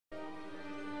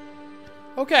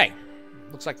Okay.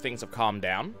 Looks like things have calmed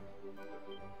down.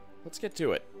 Let's get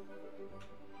to it.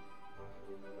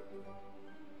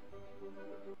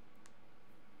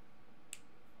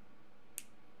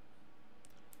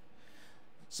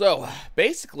 So,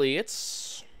 basically,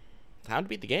 it's time to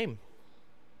beat the game.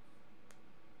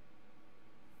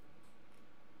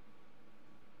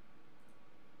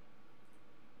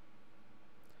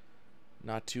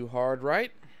 Not too hard,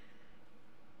 right?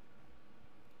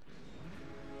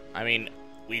 I mean,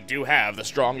 we do have the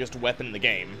strongest weapon in the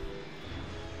game.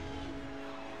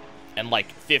 And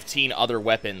like 15 other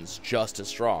weapons just as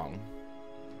strong.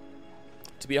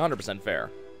 To be 100% fair.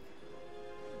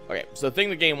 Okay, so the thing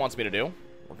the game wants me to do,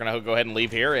 we're going to go ahead and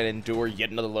leave here and endure yet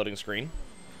another loading screen.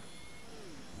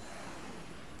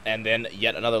 And then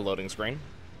yet another loading screen.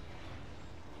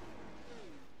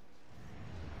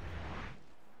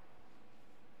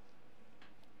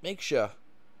 Makes you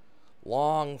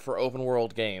long for open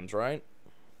world games, right?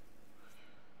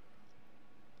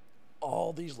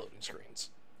 All these loading screens.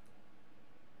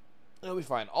 It'll be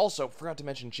fine. Also, forgot to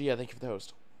mention Gia, thank you for the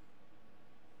host.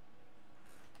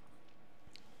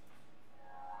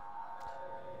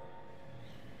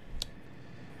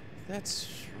 That's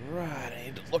right, I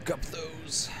need to look up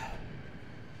those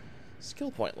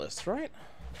skill point lists, right?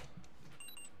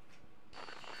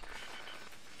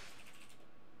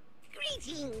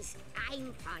 Greetings,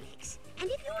 I'm Phonics, and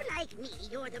if you're like me,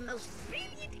 you're the most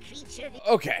brilliant creature.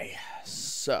 Okay,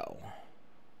 so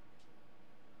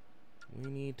we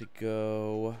need to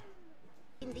go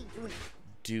In the universe.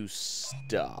 do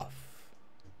stuff.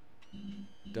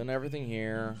 Done everything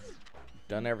here.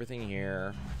 Done everything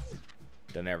here.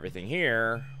 Done everything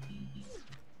here.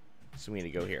 So we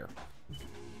need to go here.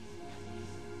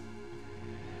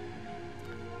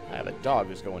 I have a dog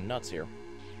who's going nuts here.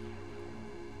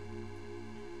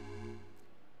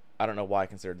 I don't know why I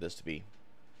considered this to be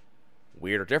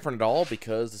weird or different at all,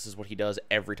 because this is what he does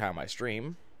every time I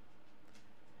stream.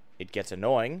 It gets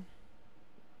annoying.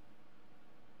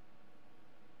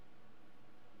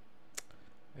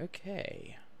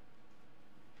 Okay.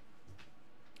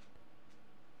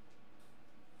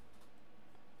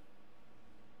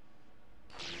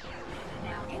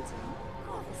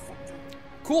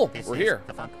 Cool, This we're is here.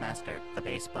 The Funk Master, the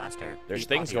Bass Blaster. There's the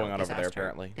things audio going on over there, disaster,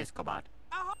 apparently. Discobot.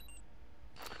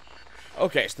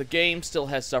 Okay, so the game still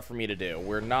has stuff for me to do.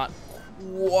 We're not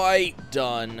quite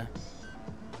done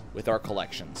with our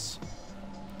collections.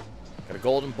 Got a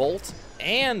golden bolt,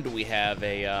 and we have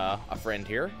a friend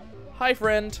here. Hi,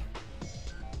 friend.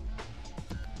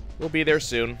 We'll be there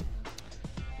soon.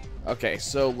 Okay,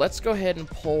 so let's go ahead and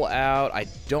pull out. I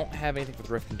don't have anything for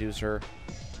the Rift Inducer.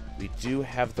 We do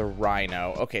have the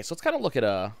Rhino. Okay, so let's kind of look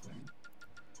at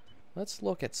let's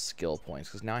look at skill points,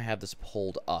 because now I have this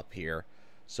pulled up here.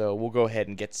 So we'll go ahead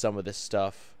and get some of this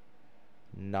stuff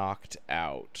knocked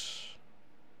out.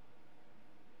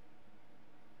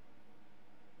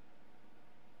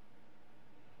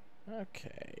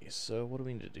 Okay, so what do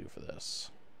we need to do for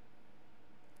this?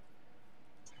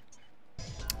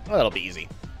 Well, that'll be easy.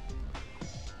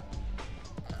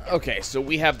 Okay, so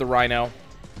we have the Rhino.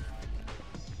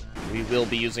 We will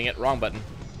be using it. Wrong button.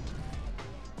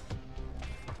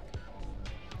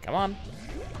 Come on.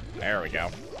 There we go.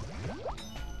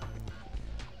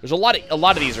 There's a lot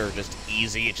of these are just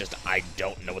easy. It's just I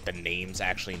don't know what the names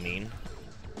actually mean.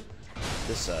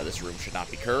 This room should not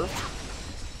be curved.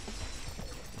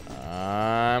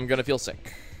 I'm gonna feel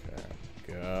sick.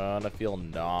 I'm gonna feel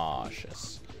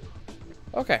nauseous.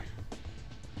 Okay.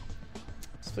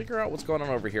 Let's figure out what's going on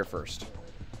over here first.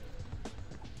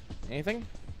 Anything?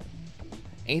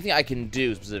 Anything I can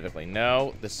do specifically?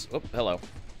 No. This. Oh, hello.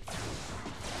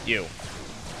 You.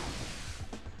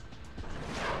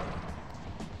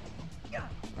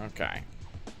 Okay.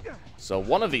 So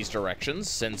one of these directions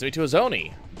sends me to a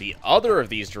Zoni. The other of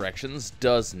these directions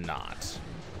does not.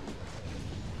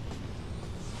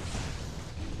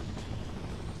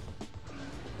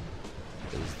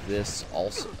 Is this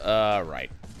also...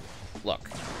 right. Look.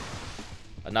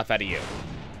 Enough out of you.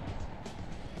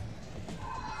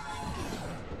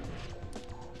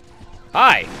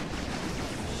 Hi!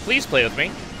 Please play with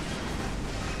me.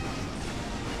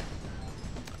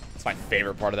 That's my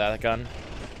favorite part of that gun.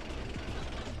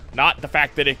 Not the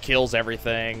fact that it kills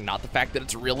everything, not the fact that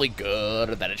it's really good,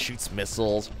 or that it shoots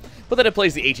missiles, but that it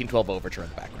plays the 1812 Overture in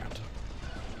the background.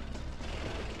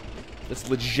 That's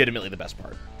legitimately the best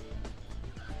part.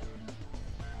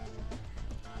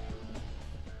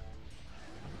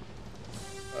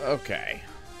 Okay.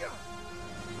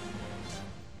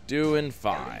 Doing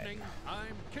fine.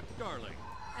 I'm Kip Darling.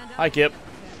 Hi, Kip.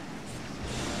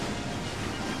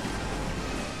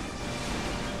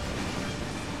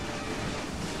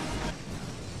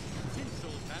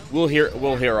 We'll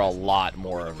hear a lot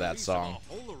more of that song.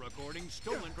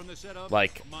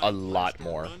 Like, a lot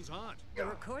more. The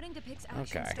recording depicts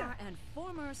action star and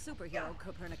former superhero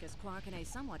Copernicus Quark in a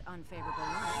somewhat unfavorable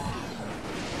light.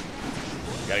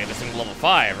 Gotta get this thing to level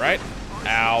 5, right?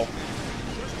 Ow.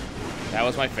 That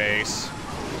was my face.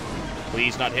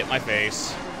 Please not hit my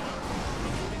face.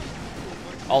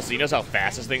 Also, you notice how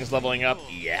fast this thing's leveling up?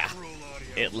 Yeah.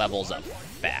 It levels up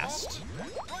fast.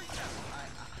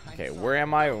 Okay, where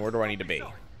am I and where do I need to be?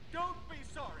 Don't be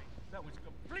sorry. That was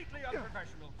completely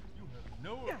unprofessional. You have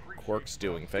no appreciation. Quark's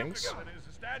doing things. It is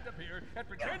to stand up here and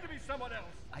pretend to be someone else.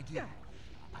 I do.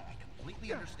 I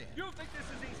completely understand. You think this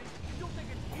is easy? You think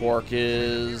it's Quark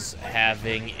is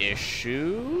having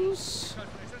issues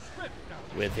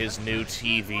with his new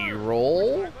TV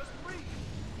role.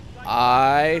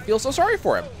 I feel so sorry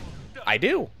for him. I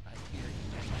do.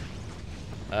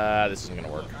 This isn't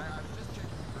gonna work.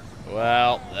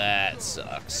 Well, that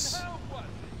sucks.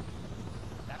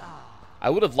 I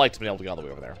would have liked to be able to get all the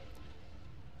way over there.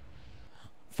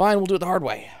 Fine, we'll do it the hard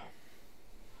way.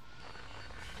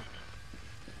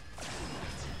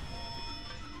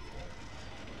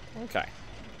 Okay.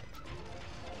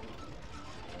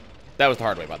 That was the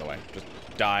hard way, by the way. Just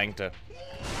dying to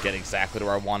get exactly to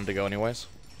where I wanted to go anyways.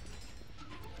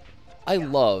 I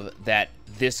love that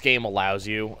this game allows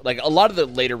you, like a lot of the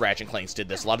later Ratchet Clanks did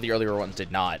this, a lot of the earlier ones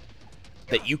did not,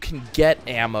 that you can get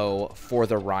ammo for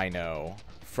the Rhino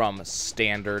from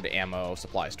standard ammo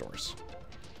supply stores.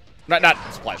 Not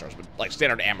supply stores, but like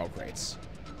standard ammo crates.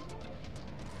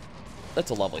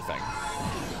 That's a lovely thing.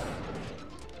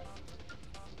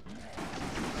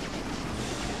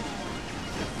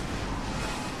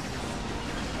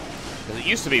 Because it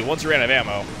used to be, once you ran out of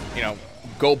ammo, you know,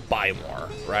 go buy more,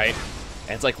 right?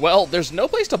 And it's like, well, there's no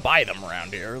place to buy them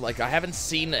around here. Like, I haven't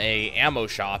seen a ammo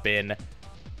shop in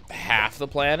half the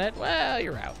planet. Well,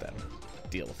 you're out then.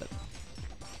 Deal with it.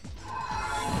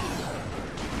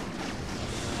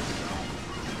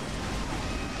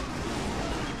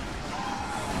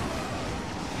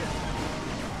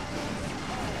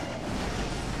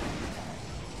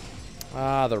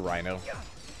 Ah, the Rhino.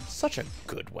 Such a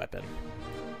good weapon.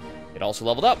 It also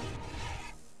leveled up.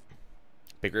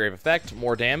 Bigger area of effect,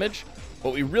 more damage.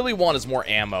 What we really want is more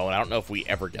ammo, and I don't know if we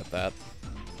ever get that.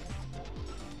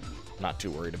 Not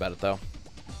too worried about it, though.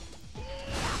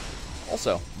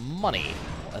 Also, money,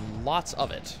 and lots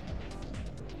of it.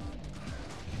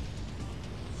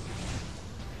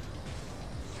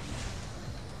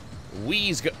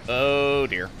 Wheeze go- oh,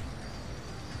 dear.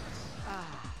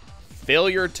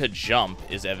 Failure to jump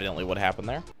is evidently what happened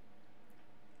there.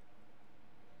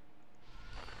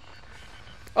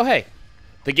 Oh, hey.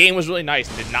 The game was really nice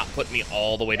and did not put me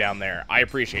all the way down there. I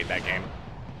appreciate that game.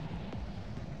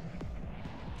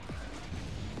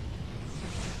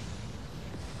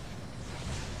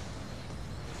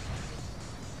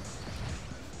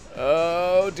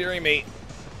 Oh, dearie me.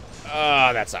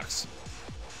 Ah, that sucks.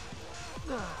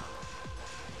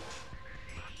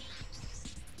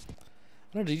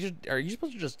 I don't know, are you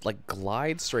supposed to just, like,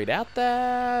 glide straight at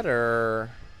that,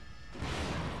 or...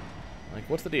 Like,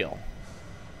 what's the deal?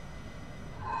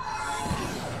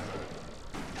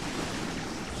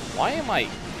 Why am I...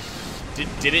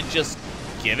 Did it just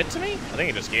give it to me? I think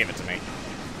it just gave it to me.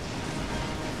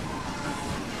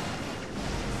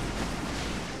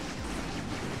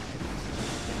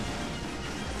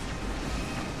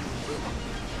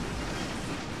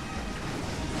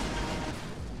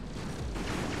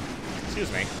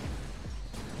 Excuse me.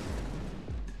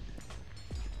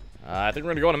 I think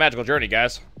we're gonna go on a magical journey,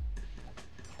 guys.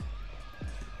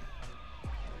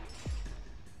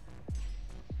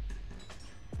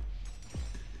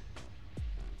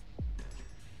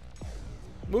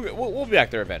 We'll be back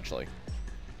there eventually.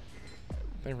 I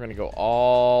think we're gonna go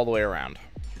all the way around.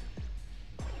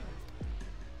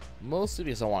 Mostly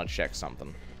because I want to check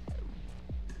something.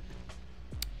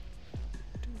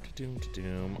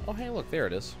 Doom. Oh, hey, look, there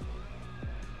it is.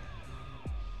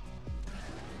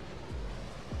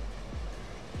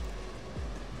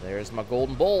 There's my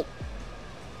golden bolt.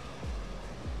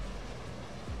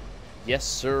 Yes,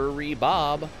 sirree,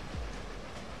 Bob.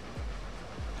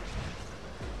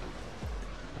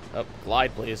 Oh,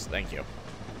 glide, please. Thank you.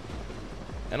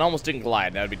 And almost didn't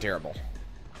glide. That would be terrible.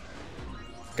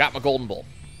 Got my golden bolt.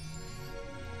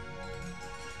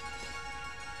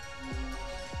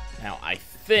 Now, I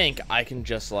think I can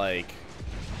just, like...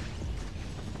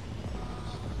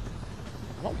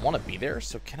 I don't want to be there,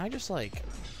 so can I just, like...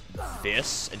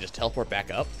 this and just teleport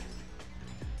back up?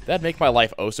 That'd make my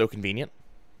life oh so convenient.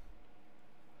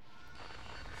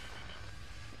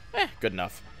 Good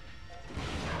enough.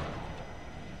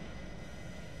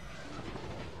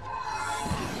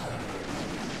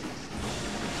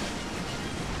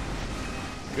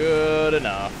 Good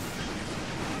enough.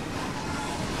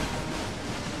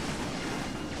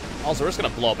 Also, we're just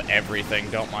gonna blow up everything,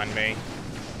 don't mind me.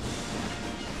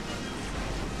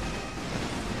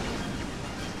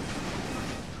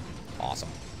 Awesome.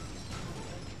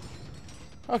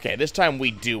 Okay, this time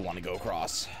we do want to go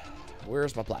across.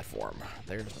 Where's my platform?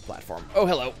 There's the platform. Oh,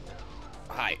 hello.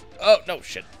 Hi. Oh, no,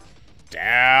 shit.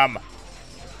 Damn.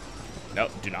 No,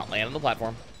 do not land on the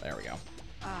platform. There we go.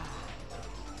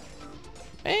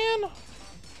 Man.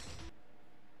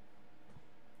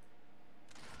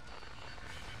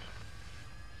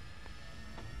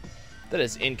 That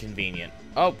is inconvenient.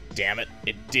 Oh, damn it.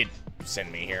 It did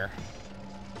send me here.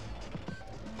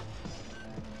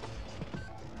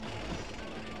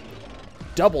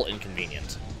 Double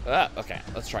inconvenient. Okay,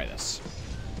 let's try this.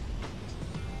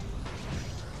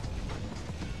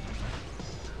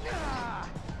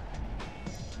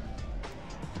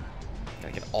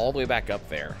 Gotta get all the way back up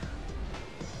there.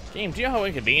 Game, do you know how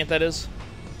inconvenient that is?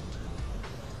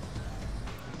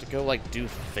 To go, like, do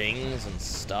things and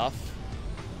stuff.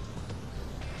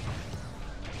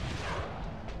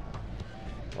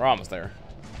 We're almost there.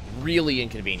 Really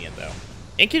inconvenient, though.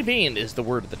 Inconvenient is the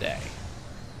word of the day.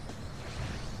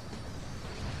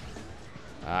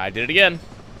 I did it again.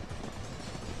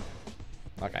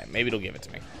 Okay, maybe it'll give it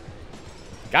to me.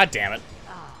 God damn it.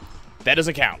 That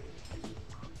doesn't count.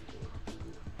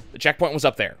 The checkpoint was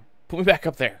up there. Put me back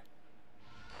up there.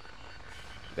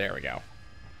 There we go.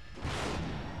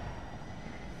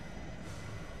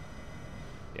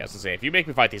 Yeah, I was gonna say, if you make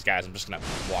me fight these guys, I'm just gonna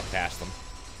walk past them.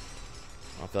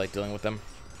 I don't feel like dealing with them.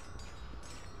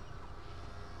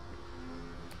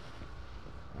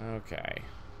 Okay.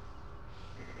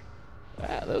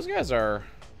 Those guys are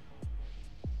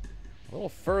a little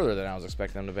further than I was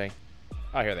expecting them to be.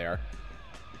 Oh, here they are.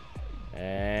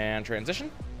 And transition.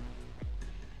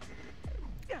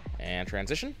 And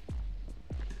transition.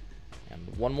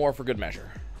 And one more for good measure.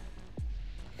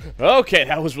 Okay,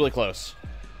 that was really close.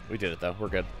 We did it, though. We're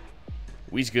good.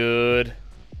 We's good.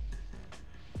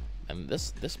 And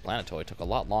this planetoid took a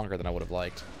lot longer than I would have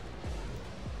liked.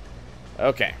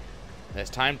 Okay. It's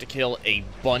time to kill a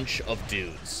bunch of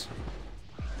dudes.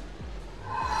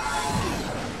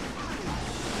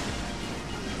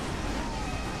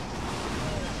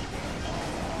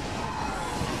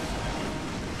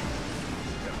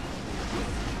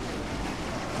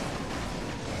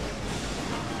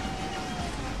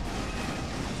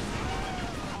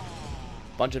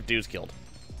 Bunch of dudes killed.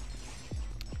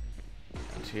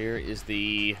 And here is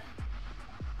the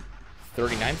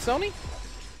 39th Sony?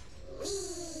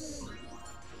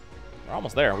 We're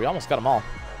almost there. We almost got them all.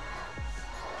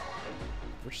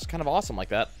 Which is kind of awesome like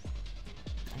that.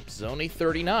 Zony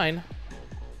 39.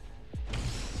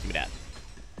 Give me that.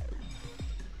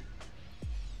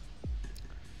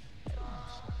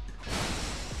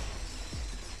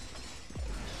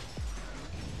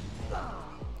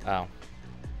 Oh.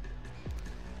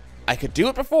 I could do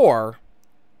it before.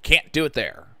 Can't do it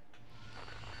there.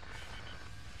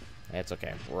 It's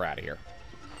okay. We're out of here.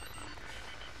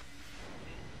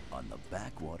 On the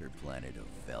backwater planet of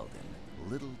Veldin,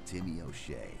 little Timmy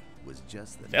O'Shea was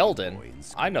just the Veldin? boy in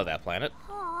school. I know that planet.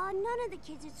 Aw, none of the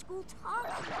kids at school talk.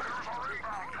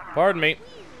 Pardon me.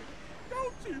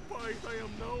 Don't you pay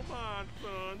them no mind,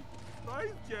 son.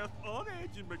 They's just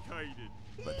uneducated.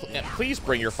 Yeah, please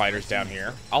bring your fighters down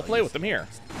here. I'll play with them here.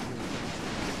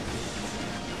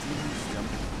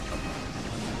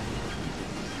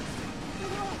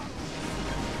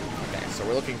 Okay, so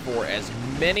we're looking for as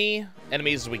many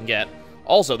enemies as we can get.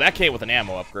 Also, that came with an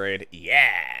ammo upgrade.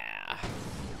 Yeah!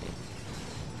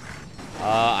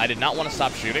 I did not want to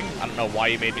stop shooting. I don't know why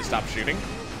you made me stop shooting.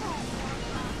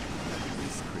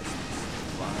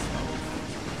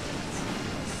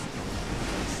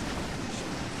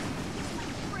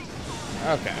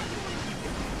 Okay.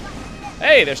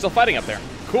 Hey, they're still fighting up there.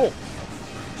 Cool.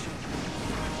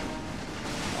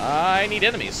 I need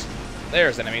enemies.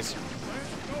 There's enemies.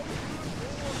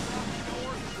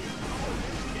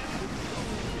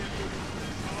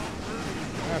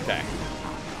 Okay.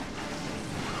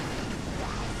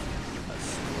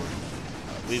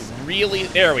 We really...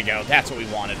 There we go. That's what we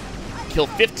wanted. Kill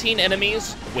 15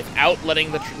 enemies without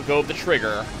letting go of the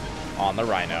trigger on the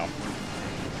Rhino.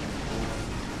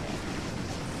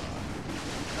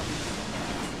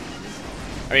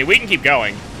 I mean, we can keep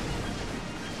going.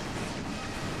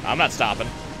 I'm not stopping.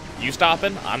 You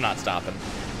stopping? I'm not stopping.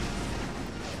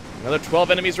 Another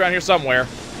 12 enemies around here somewhere.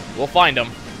 We'll find them.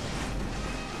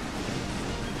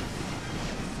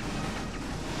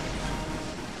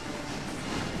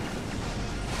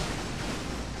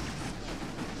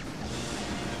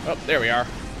 Oh, there we are.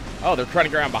 Oh, they're trying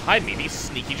to get around behind me. These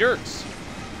sneaky jerks.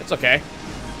 It's okay.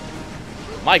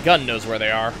 My gun knows where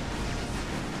they are.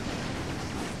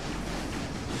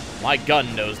 My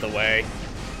gun knows the way.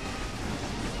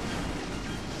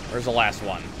 Where's the last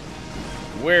one?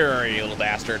 Where are you, little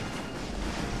bastard?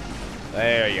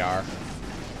 There you are.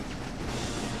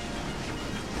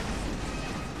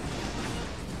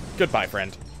 Goodbye,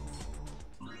 friend.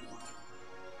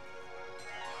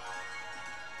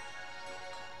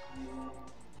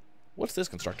 What's this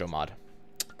Constructo mod?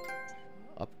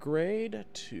 Upgrade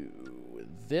to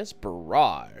this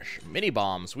barrage. Mini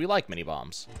bombs. We like mini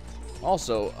bombs.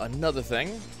 Also, another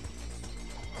thing.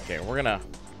 Okay, we're gonna...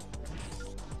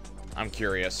 I'm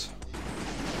curious.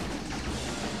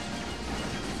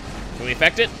 Can we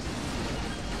affect it?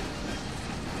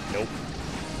 Nope.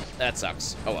 That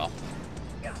sucks. Oh well.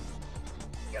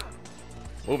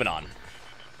 Moving on.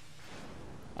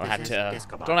 I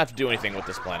don't have to do anything with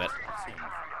this planet.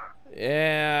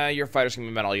 Yeah, your fighters can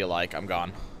be metal all you like. I'm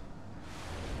gone.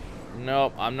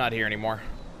 Nope, I'm not here anymore.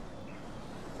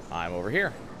 I'm over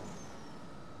here.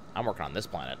 I'm working on this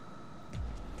planet.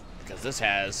 Because this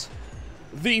has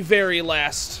the very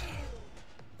last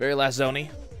zoni.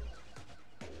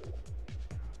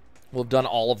 We've done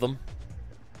all of them.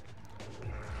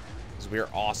 Because we are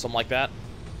awesome like that.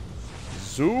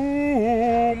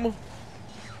 Zoom!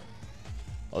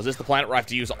 Oh, is this the planet where I have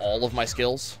to use all of my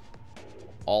skills?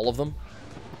 All of them?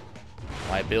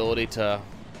 My ability to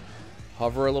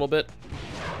hover a little bit?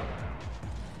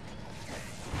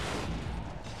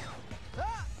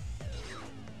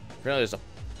 Apparently there's a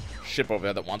ship over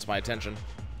there that wants my attention.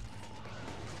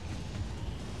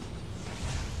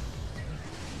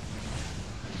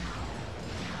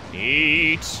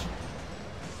 Neat.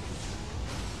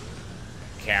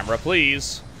 Camera,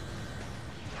 please.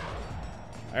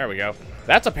 There we go.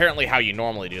 That's apparently how you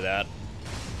normally do that.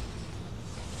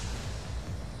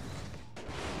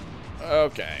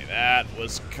 Okay, that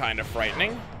was kind of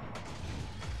frightening.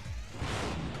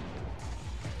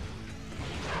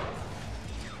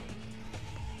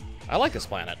 I like this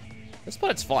planet. This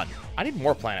planet's fun. I need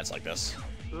more planets like this.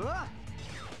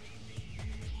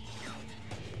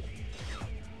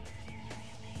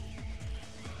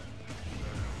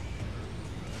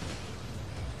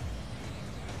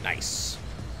 Nice.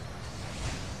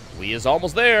 We is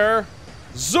almost there.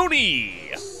 Zuni!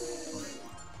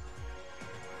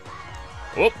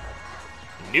 Whoop.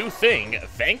 New thing,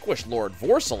 Vanquish Lord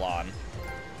Vorsalon.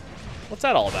 What's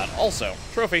that all about? Also,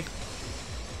 trophy.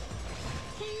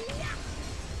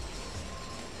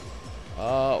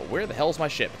 Where the hell's my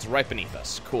ship? It's right beneath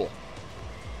us. Cool.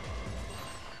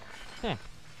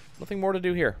 Nothing more to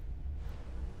do here.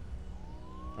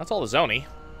 That's all the Zoni.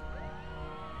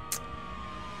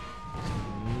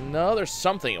 No, there's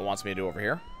something it wants me to do over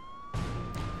here.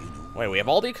 Wait, we have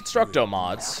all the Constructo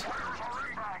mods.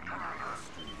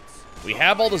 We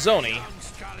have all the Zoni.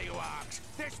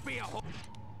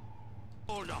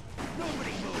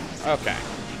 Okay.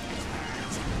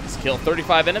 Let's kill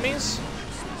 35 enemies.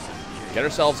 Get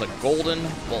ourselves a golden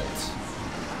bolt.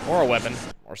 Or a weapon.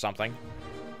 Or something.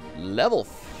 Level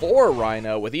 4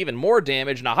 Rhino with even more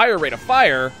damage and a higher rate of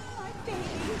fire.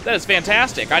 That is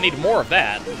fantastic. I need more of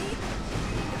that.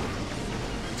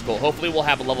 It's cool. Hopefully we'll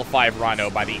have a level 5 Rhino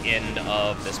by the end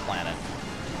of this planet.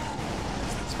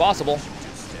 It's possible.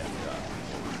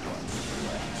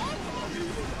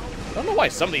 I don't know why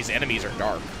some of these enemies are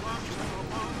dark.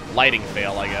 Lighting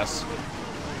fail, I guess.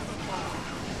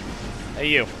 Hey,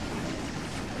 you.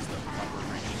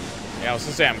 Yeah, I was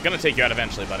gonna say, I'm gonna take you out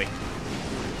eventually, buddy.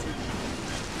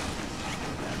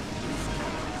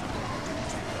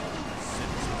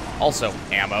 Also,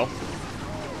 ammo.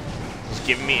 Just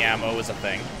giving me ammo is a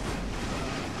thing.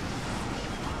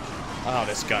 Oh,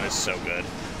 this gun is so good.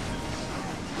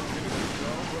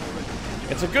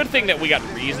 It's a good thing that we got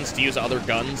reasons to use other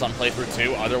guns on playthrough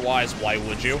 2. Otherwise, why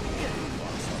would you?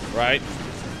 Right?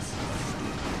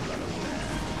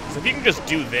 So if you can just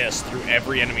do this through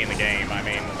every enemy in the game, I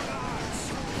mean...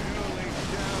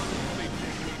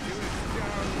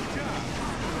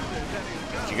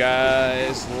 Would you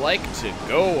guys like to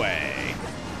go away?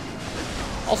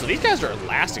 Also, these guys are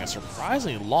lasting a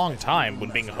surprisingly long time when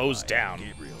being hosed down.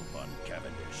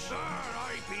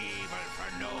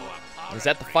 Is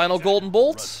that the final golden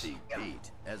bolt? Is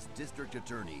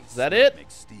that it?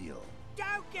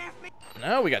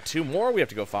 No, we got 2 more we have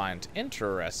to go find.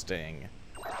 Interesting.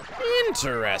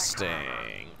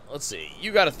 Interesting. Let's see.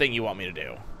 You got a thing you want me to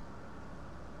do.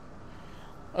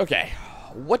 Okay.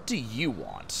 What do you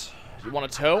want? You want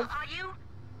a tow? Are you?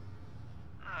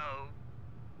 Oh,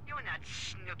 you're not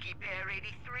Snooky Bear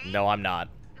 83. No, I'm not.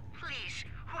 Please,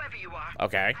 whoever whoever you are.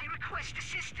 Okay. I request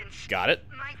assistance. Got it.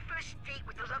 My first date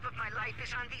with the love of my life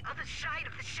is on the other side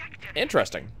of the sector.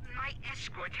 Interesting. My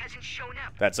escort hasn't shown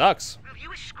up. That sucks. Will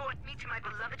you escort me to my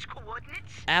beloved's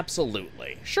coordinates?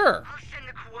 Absolutely. Sure. I'll send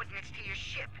the coordinates to your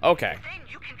ship. Okay. Then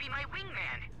you can be my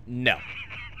wingman. No.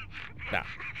 No.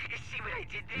 See what I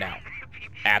did there? No.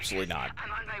 Absolutely not.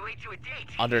 I'm on my way to a date.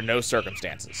 Under no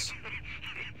circumstances.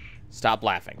 Stop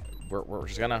laughing. We're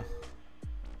just gonna...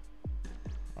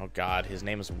 Oh god, his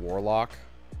name is Warlock.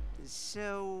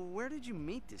 So, where did you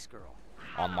meet this girl?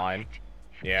 Online.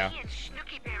 Yeah. Me and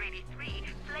Snooky Bear 83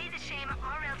 play the same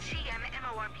RLCM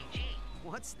MMORPG.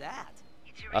 What's that?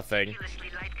 It's A thing. ridiculously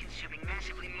life-consuming,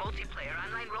 massively multiplayer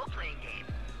online role-playing game.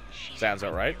 Sounds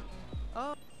about right.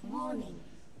 Warning.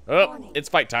 Oh, it's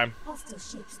fight time. Hostile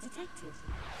ships detected.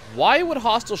 Why would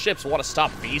hostile ships want to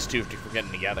stop these two from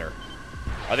getting together?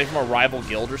 Are they from a rival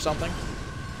guild or something?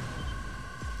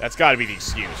 That's got to be the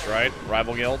excuse, right?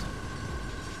 Rival guild?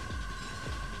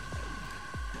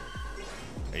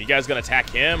 Are you guys going to attack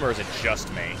him, or is it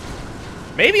just me?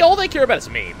 Maybe all they care about is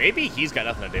me. Maybe he's got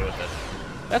nothing to do with it.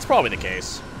 That's probably the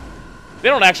case. They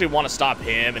don't actually want to stop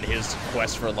him and his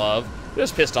quest for love. They're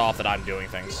just pissed off that I'm doing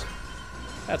things.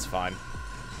 That's fine.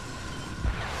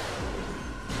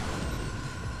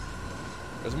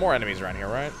 There's more enemies around here,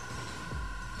 right?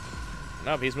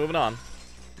 Nope, he's moving on.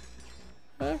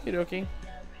 Okie dokie.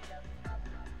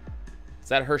 Is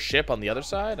that her ship on the other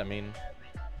side? I mean...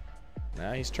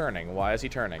 Nah, he's turning. Why is he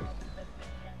turning?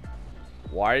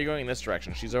 Why are you going in this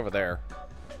direction? She's over there.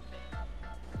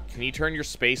 Can you turn your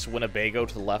space Winnebago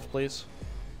to the left, please?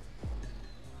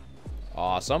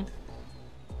 Awesome.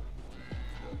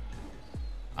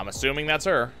 I'm assuming that's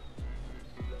her.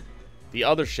 The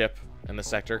other ship in the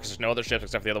sector, because there's no other ships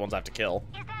except for the other ones I have to kill.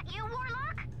 Is that you,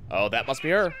 Warlock? Oh, that must be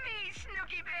her. Me,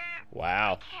 Snooky Bear.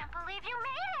 Wow. Can't believe you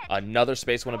made it. Another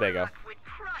space Winnebago. Warlock would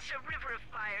cross a river of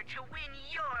fire to win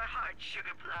your heart, Sugar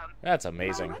Plum. That's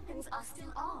amazing. My weapons are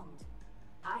still armed.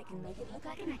 I can make it look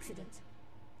like an accident.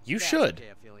 You That's should.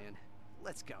 Okay, Aphelion.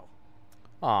 Let's go.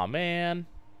 Aw, man.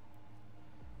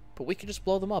 But we could just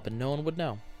blow them up and no one would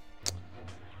know.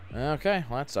 Okay,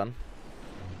 well, that's done.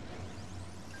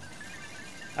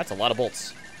 That's a lot of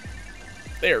bolts.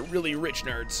 They're really rich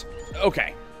nerds.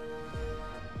 Okay.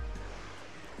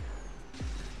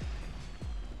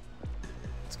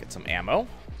 Let's get some ammo.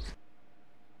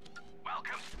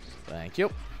 Welcome. Thank you.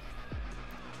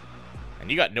 And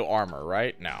you got no armor,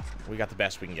 right? No. We got the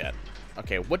best we can get.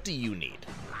 Okay, what do you need?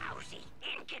 Lousy,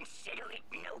 inconsiderate,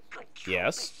 no good choice.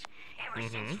 Yes. Ever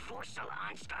since Force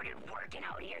Salon started working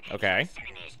out here, Okay.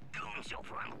 sending his goons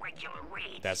over on regular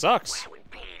raids. That sucks. I would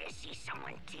pay to see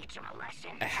someone teach him a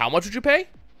lesson. How much would you pay?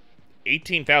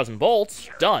 18,000 bolts.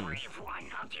 Done. Brave one,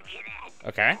 I'll give you that.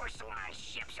 Okay. Force Salon's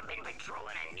ships have been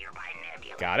patrolling a nearby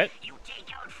nebula. Got it. You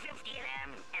take out 50 of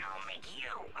them, and I'll make you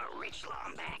a rich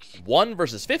Lombax. 1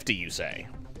 versus 50, you say?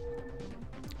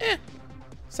 Eh.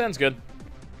 Sounds good.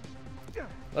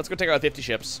 Let's go take out 50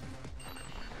 ships.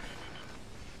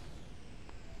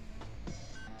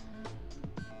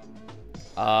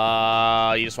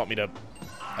 You just want me to...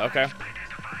 Okay.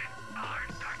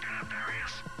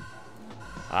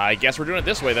 I guess we're doing it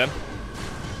this way, then. Come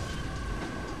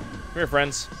here,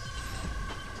 friends.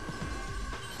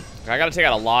 I gotta take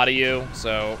out a lot of you,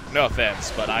 so no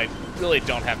offense, but I really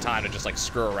don't have time to just, like,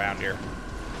 screw around here.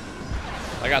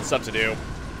 I got stuff to do.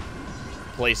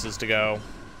 Places to go.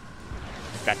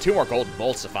 Got 2 more golden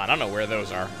bolts to find. I don't know where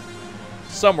those are.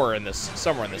 Somewhere in this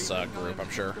group, I'm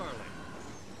sure.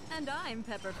 And I'm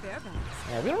Pepper Fairbanks.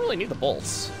 Yeah, we don't really need the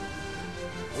bolts.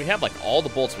 We have, like, all the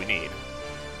bolts we need.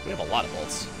 We have a lot of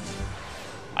bolts.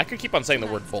 I could keep on saying the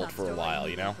word bolt for a while,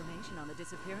 you know? Information on the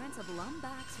disappearance of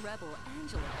Lombax rebel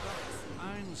Angela Cross.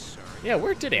 I'm sorry. Yeah,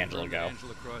 where did Angela go?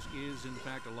 Angela Cross is, in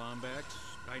fact, a Lombax.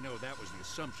 I know that was the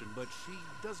assumption, but she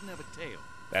doesn't have a tail.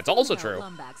 That's also No, true.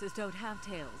 Lombaxes don't have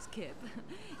tails, Kip.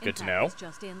 Good to fact, know. it's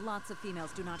just in, lots of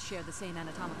females do not share the same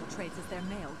anatomical traits as their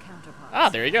male counterparts. Ah,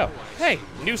 there you go. Hey,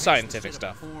 new scientific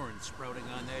stuff. Horn sprouting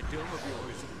on that dome of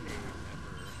yours.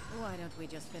 Why don't we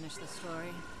just finish the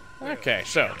story? Okay,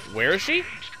 so, where is she?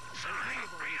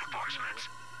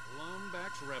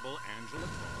 Lombax rebel Angela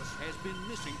Cross has been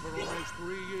missing for almost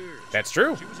 3 years. That's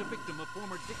true. She was a victim of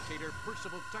former dictator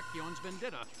Percival Tachyon's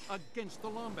vendetta against the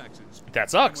Lombaxes.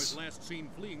 That sucks. And was last seen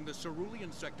fleeing the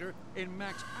Cerulean sector in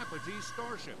Max Apogee's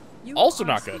starship. Also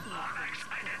not good.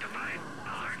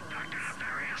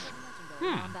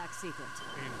 Lombax secret.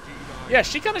 Yeah,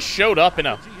 she kind of showed up in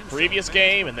a previous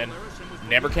game and then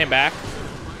never came back.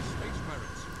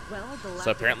 Well,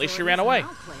 So apparently she ran away.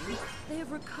 They have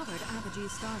recovered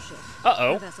Apogee's starship.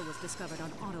 Uh-oh. The vessel was discovered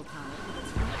on autopilot with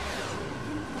its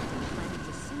pinpointing planning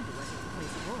Jacinda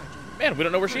Man, we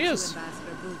don't know where she is.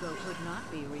 Ambassador Bugo could not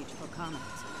be reached for comment.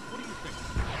 What do you think?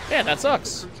 Man, that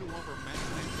sucks. Did you offer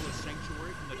management to a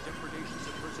sanctuary from the depredations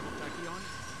of personal Tachyon?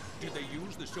 Did they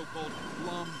use the so-called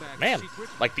Lombax Man,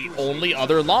 secret? like the only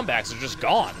other Lombax are just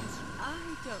gone. I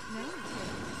don't know.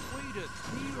 Way to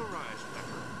theorize,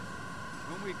 Pepper.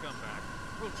 When we come back,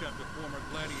 we'll chat with former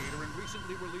gladiator and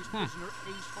recently released prisoner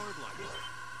Ace Hardlight.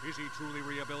 Is he truly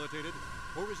rehabilitated,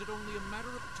 or is it only a matter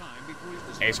of time before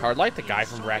he's Ace Hardlight, the guy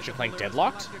from Ratchet Clank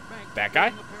Deadlocked? That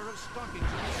guy?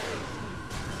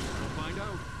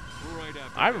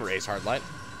 I remember Ace Hardlight.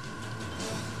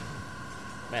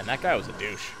 Man, that guy was a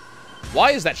douche. Why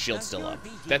is that shield still up?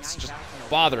 That's just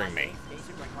bothering me.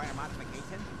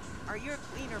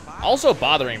 Also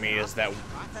bothering me is that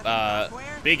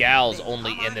Big Al's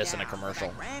only in this in a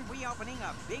commercial.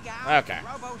 Okay.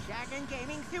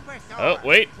 Oh,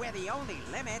 wait.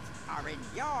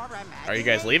 Are you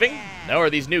guys leaving? No, or are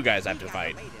these new guys I have to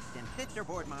fight? Did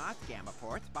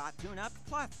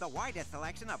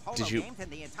you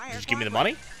give me the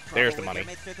money? There's the money.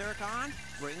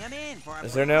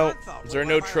 Is there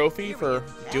no trophy for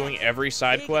doing every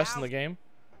side quest in the game?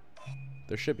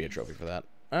 There should be a trophy for that.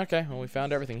 Okay, well, we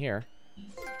found everything here.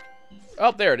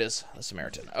 Oh, there it is. The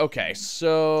Samaritan. Okay,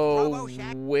 so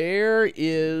where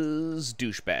is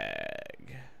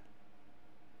Douchebag?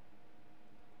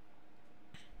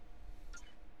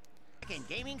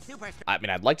 I mean,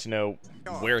 I'd like to know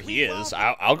where he is.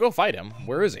 I'll go fight him.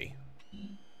 Where is he?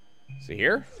 Is he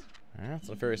here? It's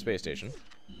the Ferry Space Station.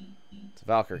 It's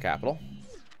Valkyr capital.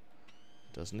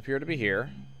 Doesn't appear to be here.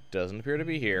 Doesn't appear to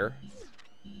be here.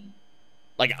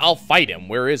 Like, I'll fight him.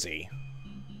 Where is he?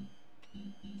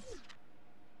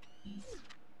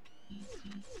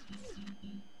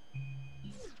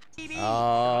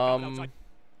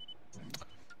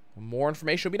 More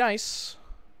information would be nice.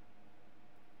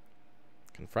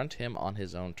 Confront him on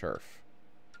his own turf.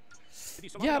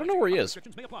 Yeah, I don't know where he is.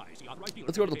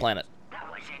 Let's go to the planet. That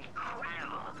was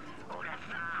incredible. Who'd have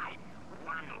thought?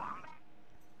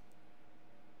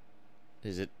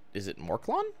 Is it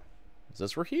Morklon? Is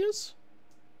this where he is?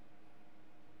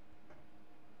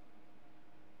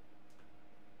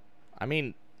 I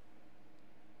mean,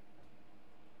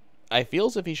 I feel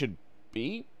as if he should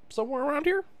be somewhere around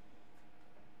here.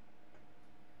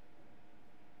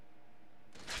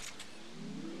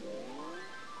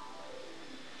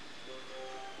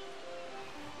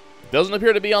 Doesn't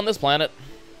appear to be on this planet.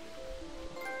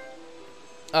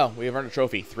 Oh, we have earned a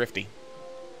trophy. Thrifty.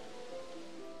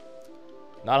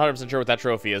 Not 100% sure what that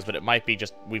trophy is, but it might be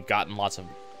just we've gotten lots of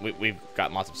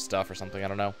stuff or something. I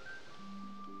don't know.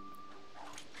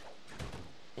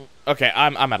 Okay,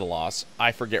 I'm at a loss.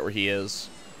 I forget where he is.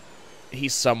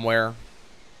 He's somewhere.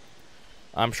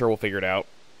 I'm sure we'll figure it out.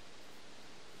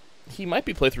 He might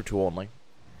be playthrough 2 only.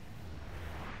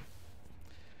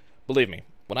 Believe me,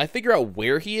 when I figure out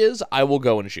where he is, I will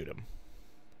go and shoot him.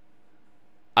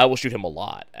 I will shoot him a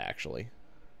lot, actually.